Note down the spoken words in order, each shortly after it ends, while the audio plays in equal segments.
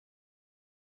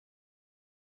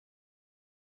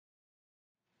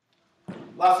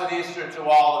Blessed Easter to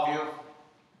all of you.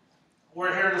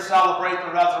 We're here to celebrate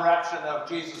the resurrection of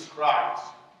Jesus Christ,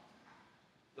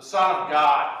 the Son of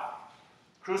God,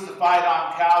 crucified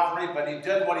on Calvary, but he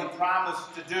did what he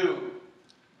promised to do.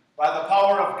 By the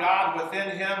power of God within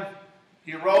him,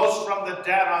 he rose from the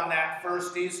dead on that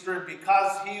first Easter, and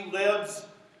because he lives,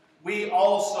 we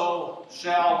also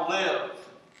shall live.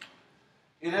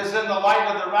 It is in the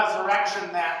light of the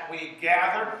resurrection that we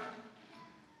gather,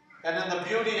 and in the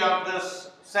beauty of this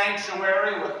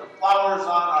sanctuary with the flowers on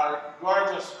our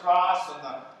gorgeous cross and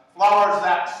the flowers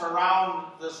that surround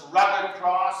this rugged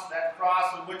cross, that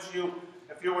cross in which you,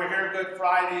 if you were here Good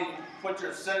Friday, you put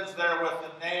your sins there with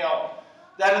a nail.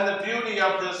 That in the beauty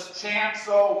of this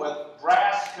chancel with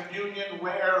brass communion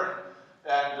ware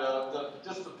and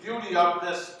just the beauty of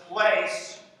this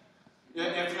place,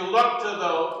 if you look to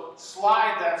the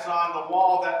slide that's on the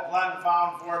wall that Glenn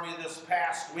found for me this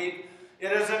past week,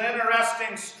 it is an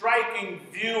interesting, striking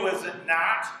view, is it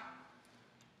not?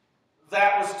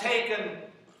 That was taken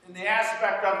in the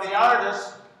aspect of the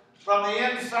artist from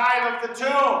the inside of the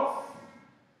tomb.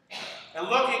 And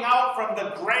looking out from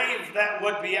the grave that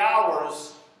would be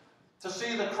ours to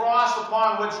see the cross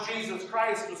upon which Jesus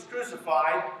Christ was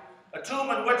crucified, a tomb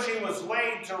in which he was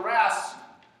laid to rest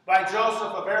by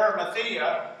Joseph of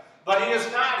Arimathea, but he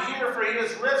is not here, for he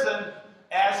is risen,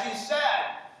 as he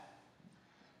said.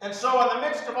 And so in the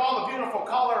midst of all the beautiful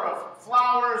color of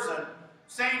flowers and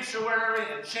sanctuary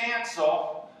and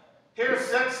chancel, here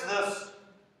sits this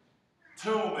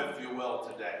tomb, if you will,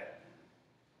 today.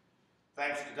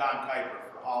 Thanks to Don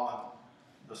Kuiper for hauling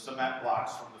the cement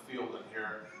blocks from the field in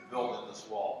here and building this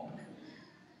wall.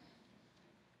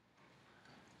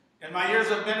 In my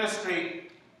years of ministry,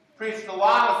 preached a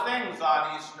lot of things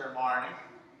on Easter morning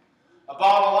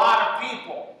about a lot of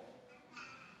people.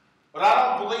 But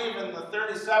I don't believe in the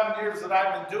 37 years that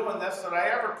I've been doing this that I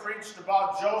ever preached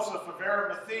about Joseph of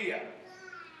Arimathea.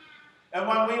 And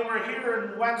when we were here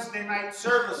in Wednesday night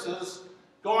services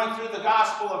going through the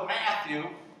Gospel of Matthew,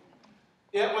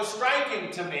 it was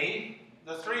striking to me,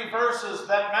 the 3 verses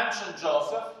that mention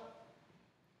Joseph,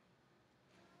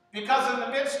 because in the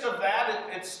midst of that,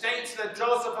 it states that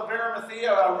Joseph of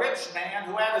Arimathea, a rich man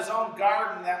who had his own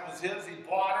garden that was his, he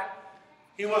bought it.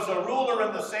 He was a ruler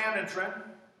in the Sanhedrin.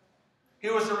 He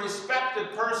was a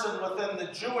respected person within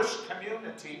the Jewish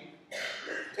community.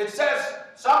 It says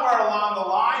somewhere along the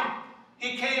line,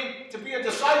 he came to be a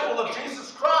disciple of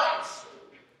Jesus Christ.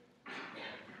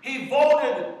 He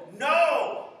voted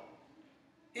no.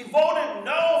 He voted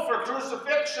no for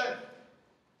crucifixion.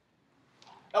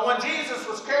 And when Jesus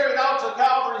was carried out to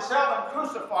Calvary's Hill and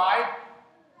crucified,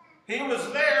 he was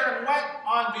there and went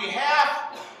on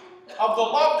behalf of the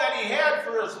love that he had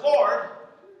for his Lord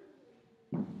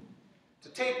to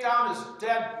take down his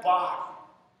dead body,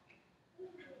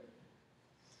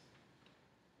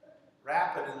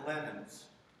 wrap it in linens,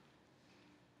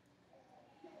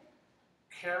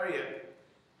 carry it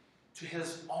to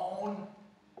his own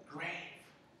grave.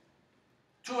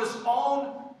 To his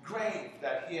own grave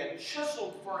that he had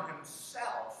chiseled for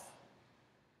himself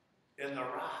in the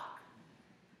rock.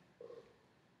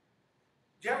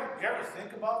 Do you ever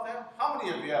think about that? How many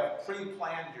of you have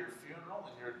pre-planned your funeral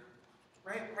and your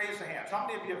raise your hands. How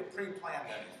many of you have pre-planned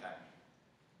anything?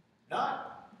 None.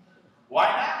 Why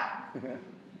not?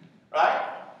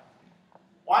 Right?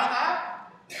 Why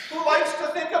not? Who likes to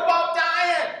think about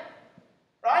dying?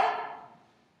 Right?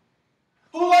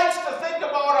 Who likes to think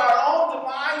about our own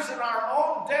demise and our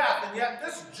own death? And yet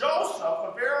this Joseph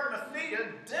of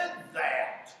Arimathea did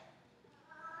that.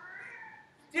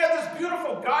 He had this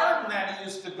beautiful garden that he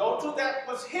used to go to that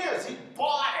was his. He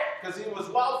bought it because he was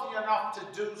wealthy enough to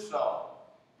do so.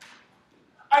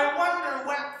 I wonder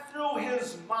what went through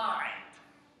his mind.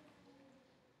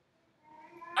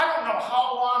 I don't know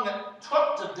how long it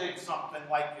took to dig something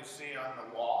like you see on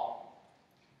the wall.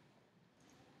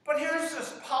 But here's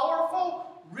this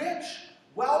powerful, rich,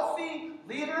 wealthy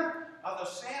leader of the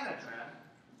Sanhedrin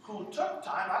who took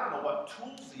time, I don't know what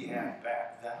tools he had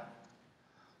back then,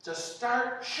 to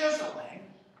start chiseling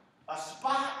a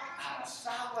spot on a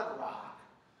solid rock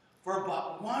for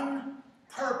but one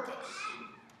purpose: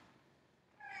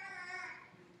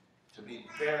 to be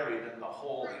buried in the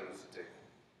hole he was digging.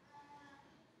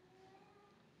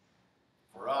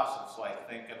 For us, it's like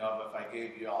thinking of if I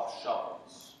gave you all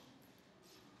shovels.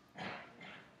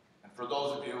 And for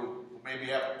those of you who maybe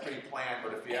haven't pre-planned,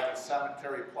 but if you have a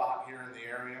cemetery plot here in the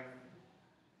area,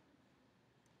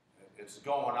 it's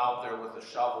going out there with a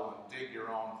shovel and dig your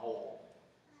own hole.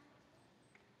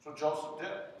 So Joseph did.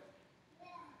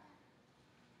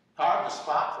 Carved a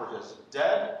spot for his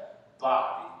dead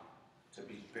body to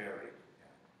be buried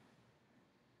in.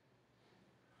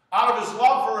 Out of his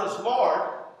love for his Lord,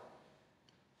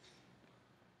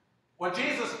 when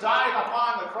Jesus died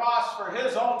upon the cross for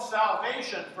his own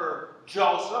salvation for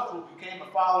Joseph, who became a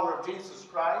follower of Jesus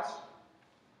Christ,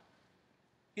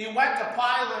 he went to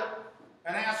Pilate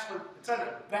and asked for, instead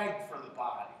of begged for the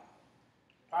body.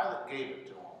 Pilate gave it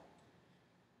to him.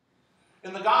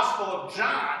 In the Gospel of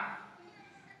John,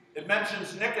 it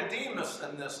mentions Nicodemus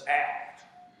in this act.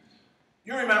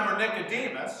 You remember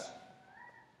Nicodemus.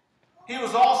 He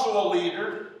was also a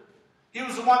leader. He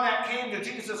was the one that came to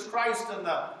Jesus Christ in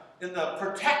the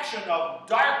protection of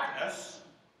darkness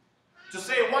to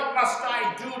say, what must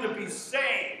I do to be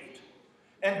saved?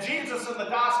 And Jesus in the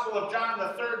Gospel of John,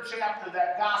 the 3rd chapter,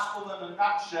 that gospel in a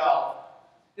nutshell,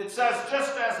 it says,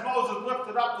 just as Moses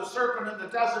lifted up the serpent in the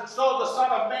desert, so the Son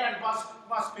of Man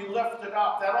must be lifted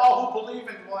up, that all who believe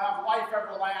in him will have life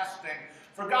everlasting.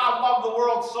 For God loved the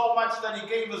world so much that he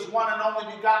gave his one and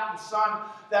only begotten Son,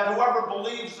 that whoever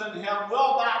believes in him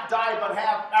will not die but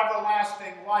have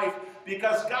everlasting life.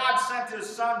 Because God sent his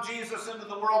Son Jesus into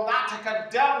the world not to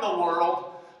condemn the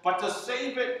world, but to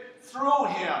save it through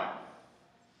him.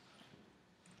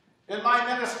 In my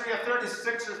ministry of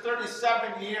 36 or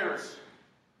 37 years,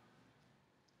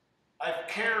 I've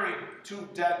carried 2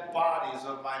 dead bodies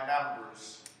of my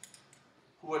members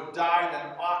who had died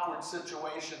in awkward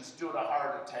situations due to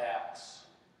heart attacks.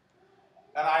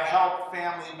 And I helped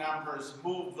family members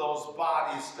move those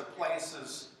bodies to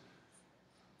places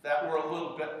that were a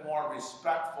little bit more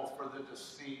respectful for the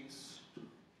deceased.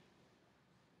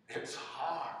 It's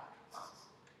hard.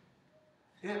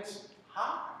 It's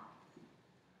hard.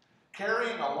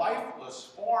 Carrying a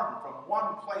lifeless form from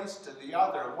one place to the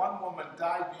other. One woman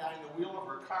died behind the wheel of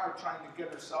her car trying to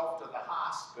get herself to the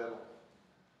hospital.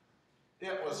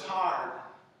 It was hard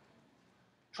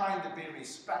trying to be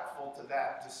respectful to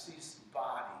that deceased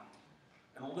body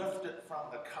and lift it from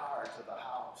the car to the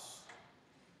house.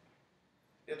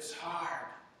 It's hard.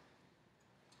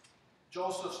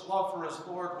 Joseph's love for his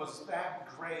Lord was that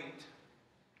great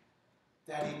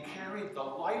that he carried the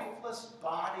lifeless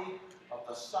body of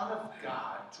the Son of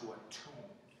God to a tomb.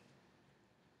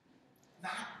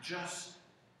 Not just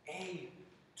a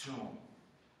tomb.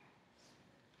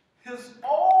 His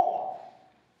own.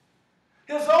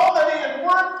 His own that he had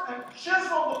worked and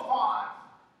chiseled upon,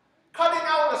 cutting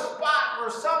out a spot where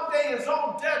someday his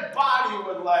own dead body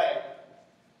would lay.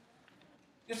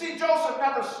 You see, Joseph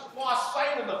never lost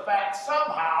sight of the fact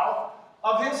somehow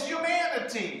of his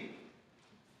humanity.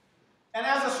 And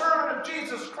as a servant of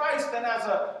Jesus Christ and as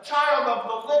a child of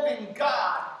the living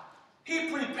God, he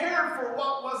prepared for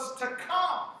what was to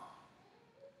come.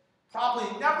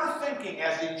 Probably never thinking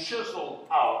as he chiseled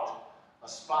out a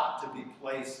spot to be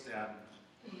placed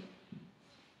in,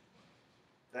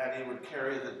 that he would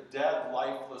carry the dead,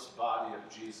 lifeless body of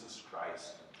Jesus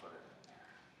Christ and put it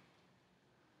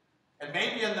in there. And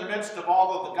maybe in the midst of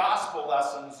all of the gospel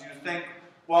lessons, you think,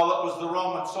 well, it was the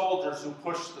Roman soldiers who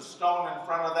pushed the stone in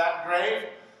front of that grave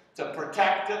to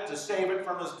protect it, to save it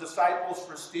from his disciples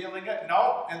for stealing it.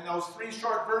 No, in those 3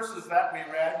 short verses that we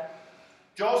read,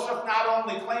 Joseph not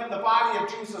only claimed the body of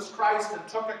Jesus Christ and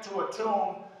took it to a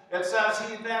tomb, it says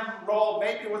he then rolled,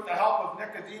 maybe with the help of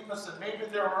Nicodemus, and maybe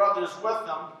there were others with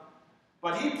him,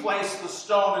 but he placed the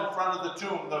stone in front of the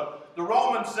tomb. The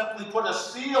Romans simply put a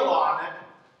seal on it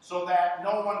so that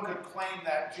no one could claim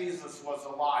that Jesus was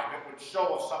alive. It would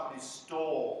show if somebody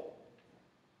stole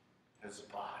his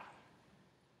body.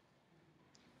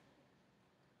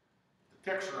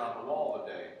 The picture on the wall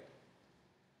today.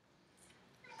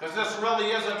 Because this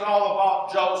really isn't all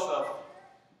about Joseph.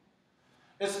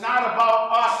 It's not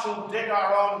about us who dig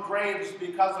our own graves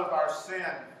because of our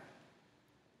sin.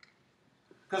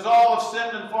 Because all have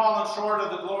sinned and fallen short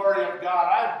of the glory of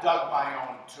God. I've dug my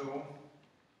own tomb.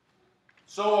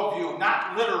 So have you.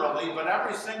 Not literally, but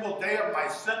every single day of my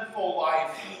sinful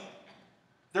life.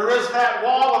 There is that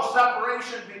wall of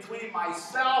separation between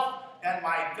myself and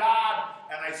my God,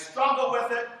 and I struggle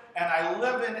with it, and I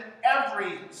live in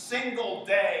every single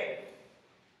day.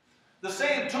 The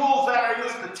same tools that are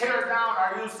used to tear down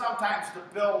are used sometimes to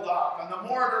build up. And the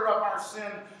mortar of our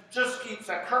sin just keeps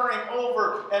occurring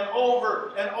over and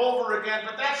over and over again.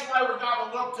 But that's why we've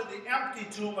got to look to the empty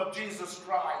tomb of Jesus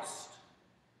Christ.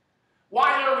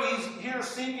 Why are we here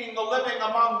seeking the living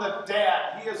among the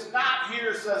dead? He is not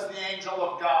here, says the angel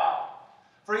of God.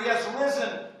 For he has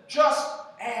risen just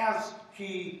as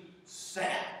he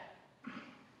said.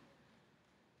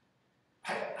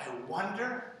 I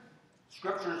wonder...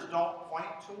 Scriptures don't point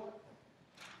to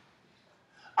it.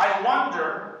 I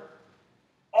wonder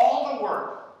all the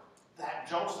work that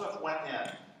Joseph went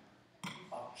in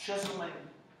of chiseling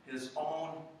his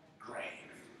own grave.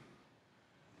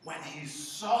 when he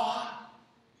saw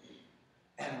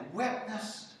and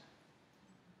witnessed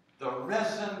the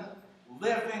risen,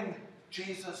 living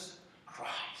Jesus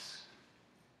Christ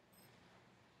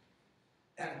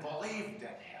and believed in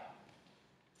him.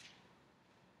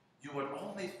 You would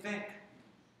only think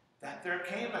that there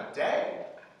came a day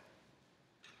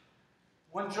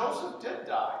when Joseph did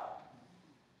die,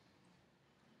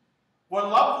 when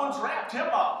loved ones wrapped him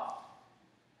up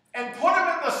and put him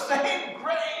in the same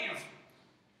grave,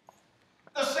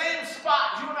 the same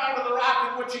spot hewn out of the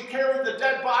rock in which he carried the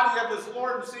dead body of his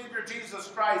Lord and Savior Jesus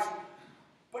Christ.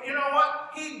 But you know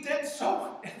what? He did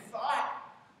so in thought,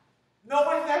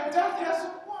 knowing that death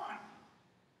hasn't won.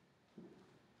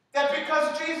 That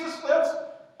because Jesus lives,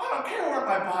 I don't care where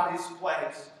my body's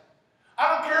placed. I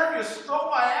don't care if you throw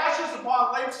my ashes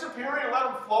upon Lake Superior and let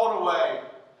them float away.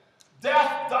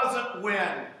 Death doesn't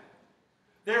win.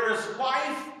 There is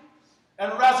life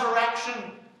and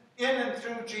resurrection in and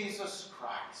through Jesus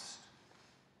Christ.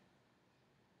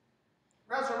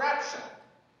 Resurrection.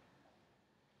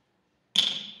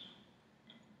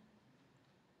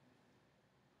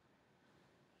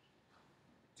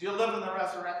 Do you live in the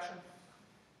resurrection?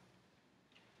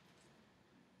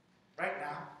 Right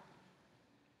now?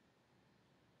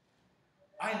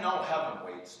 I know heaven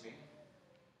waits me.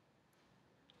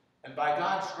 And by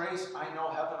God's grace, I know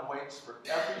heaven waits for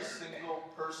every single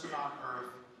person on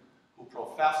earth who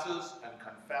professes and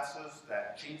confesses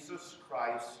that Jesus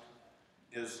Christ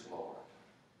is Lord.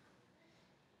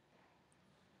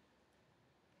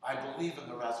 I believe in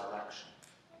the resurrection.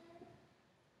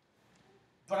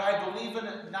 But I believe in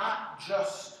it not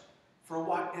just for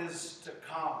what is to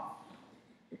come.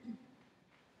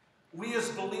 We as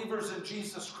believers in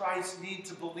Jesus Christ need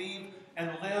to believe and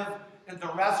live in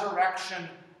the resurrection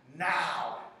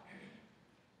now,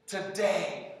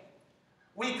 today.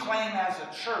 We claim as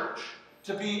a church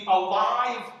to be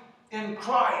alive in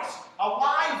Christ,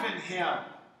 alive in him.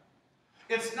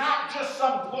 It's not just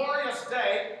some glorious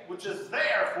day, which is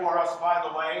there for us, by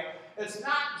the way. It's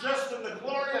not just in the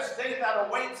glorious day that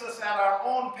awaits us at our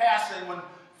own passing, when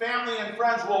family and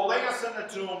friends will lay us in a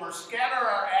tomb or scatter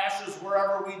our ashes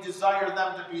wherever we desire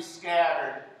them to be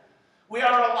scattered. We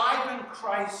are alive in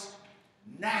Christ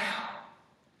now.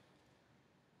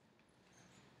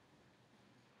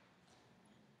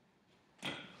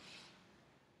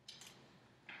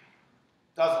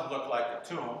 Doesn't look like a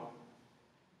tomb.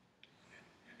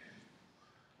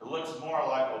 It looks more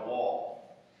like a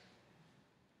wall.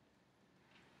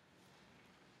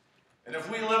 And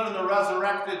if we live in the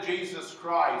resurrected Jesus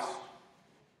Christ,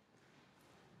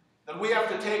 then we have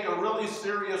to take a really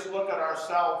serious look at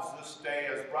ourselves this day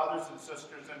as brothers and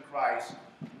sisters in Christ,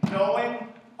 knowing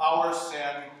our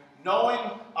sin, knowing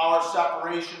our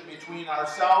separation between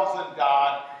ourselves and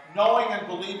God, knowing and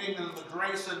believing in the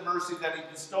grace and mercy that he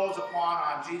bestows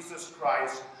on Jesus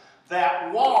Christ,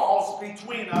 that walls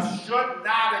between us should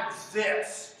not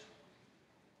exist.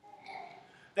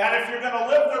 That if you're going to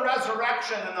live the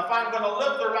resurrection, and if I'm going to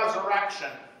live the resurrection,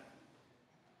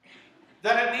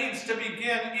 then it needs to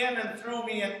begin in and through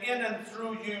me and in and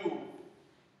through you.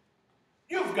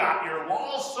 You've got your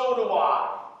walls, so do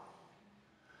I.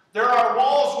 There are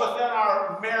walls within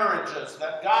our marriages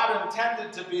that God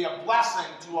intended to be a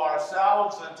blessing to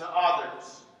ourselves and to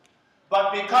others.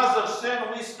 But because of sin,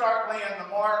 we start laying the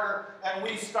mortar and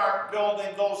we start building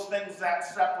those things that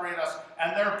separate us.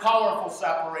 And they're powerful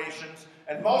separations.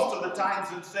 And most of the times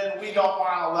in sin, we don't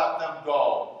want to let them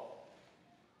go.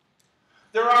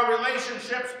 There are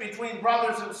relationships between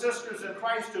brothers and sisters in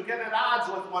Christ who get at odds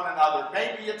with one another.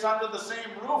 Maybe it's under the same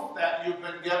roof that you've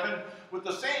been given, with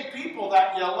the same people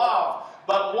that you love,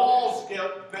 but walls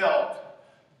get built.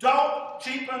 Don't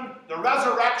cheapen the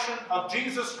resurrection of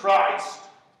Jesus Christ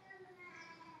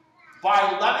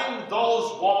by letting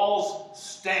those walls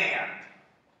stand.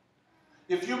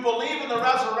 If you believe in the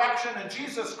resurrection and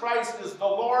Jesus Christ is the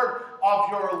Lord of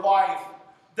your life,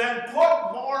 then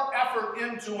put more effort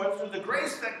into it through the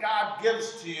grace that God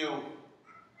gives to you.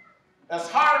 As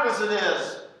hard as it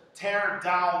is, tear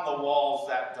down the walls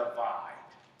that divide.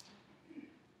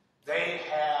 They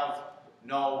have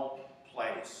no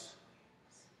place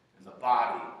in the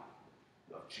body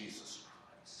of Jesus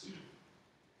Christ.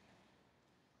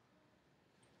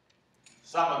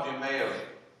 Some of you may have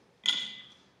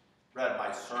read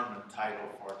my sermon title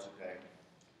for today.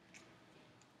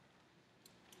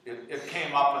 It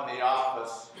came up in the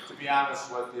office, to be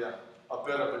honest with you, a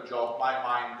bit of a joke. My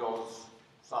mind goes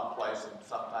someplace, and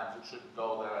sometimes it shouldn't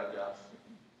go there, I guess.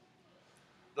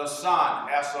 The sun,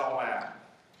 S-O-N.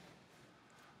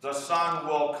 The sun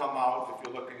will come out, if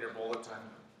you look in your bulletin.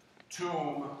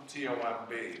 Tomb,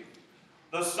 T-O-M-B.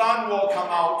 The sun will come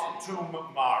out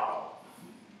tomorrow.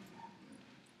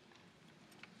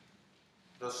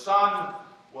 The sun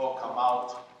will come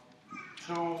out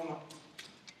tomorrow.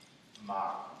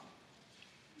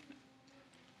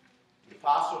 The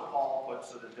Apostle Paul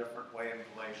puts it a different way in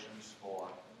Galatians 4.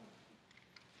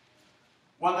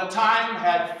 When the time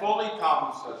had fully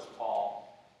come, says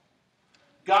Paul,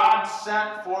 God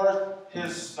sent forth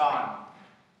his Son,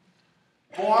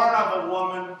 born of a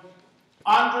woman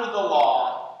under the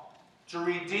law, to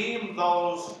redeem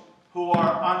those who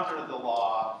are under the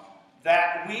law,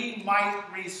 that we might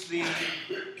receive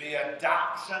the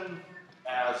adoption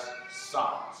as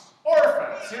sons.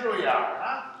 Orphans, here we are,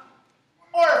 huh?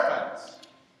 Orphans.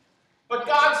 But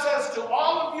God says to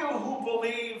all of you who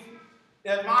believe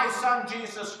in my Son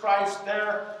Jesus Christ,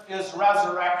 there is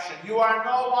resurrection. You are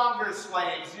no longer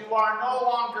slaves. You are no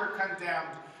longer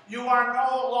condemned. You are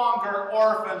no longer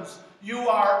orphans. You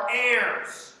are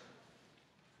heirs.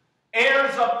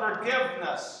 Heirs of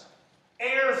forgiveness.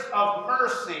 Heirs of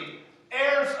mercy.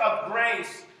 Heirs of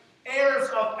grace. Heirs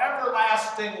of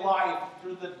everlasting life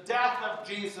through the death of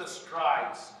Jesus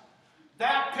Christ.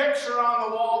 That picture on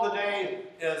the wall today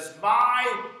is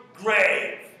my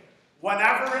grave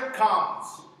whenever it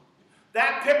comes.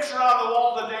 That picture on the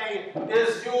wall today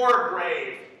is your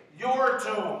grave, your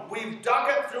tomb. We've dug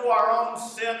it through our own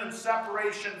sin and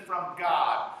separation from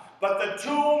God. But the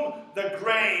tomb, the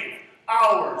grave,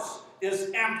 ours,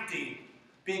 is empty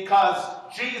because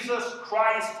Jesus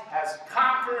Christ has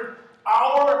conquered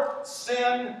our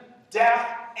sin,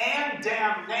 death, and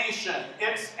damnation.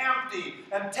 It's empty.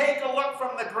 And take a look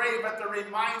from the grave at the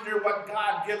reminder what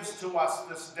God gives to us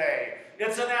this day.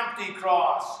 It's an empty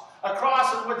cross. A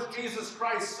cross in which Jesus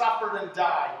Christ suffered and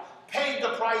died, paid the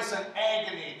price in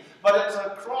agony. But it's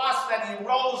a cross that he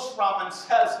rose from and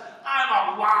says,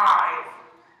 I'm alive.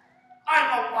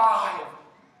 I'm alive.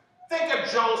 Think of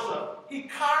Joseph. He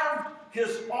carved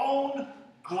his own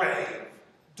grave,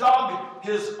 dug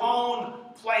his own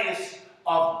place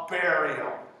of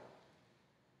burial,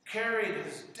 carried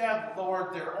his dead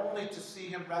Lord there only to see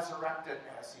him resurrected,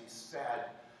 as he said,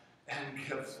 and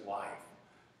gives life.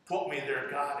 Put me there,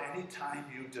 God, anytime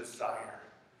you desire,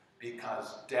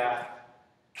 because death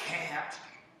can't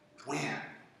win.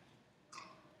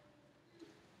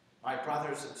 My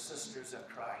brothers and sisters in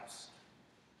Christ,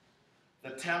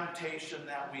 the temptation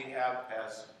that we have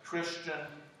as Christian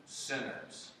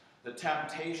sinners, the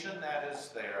temptation that is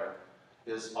there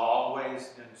is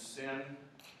always in sin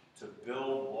to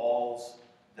build walls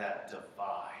that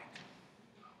divide.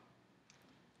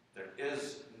 There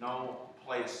is no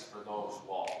place for those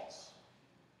walls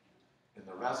in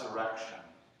the resurrection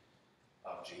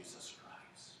of Jesus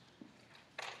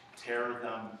Christ. Tear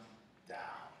them down.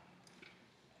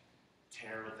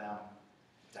 Tear them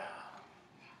down.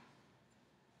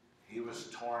 He was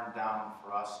torn down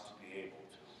for us to be able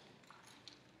to.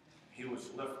 He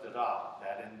was lifted up,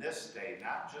 that in this day,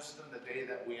 not just in the day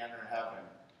that we enter heaven,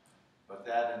 but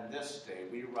that in this day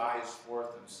we rise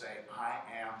forth and say, I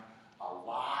am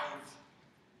alive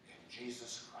in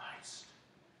Jesus Christ.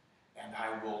 And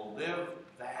I will live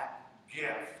that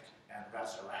gift and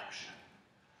resurrection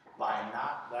by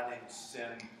not letting sin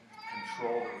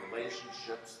control the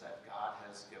relationships that God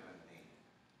has given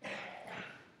me.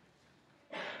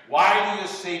 Why do you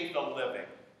seek the living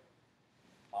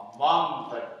among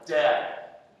the dead?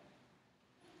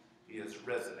 He is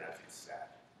risen, as he said.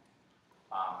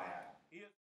 Amen.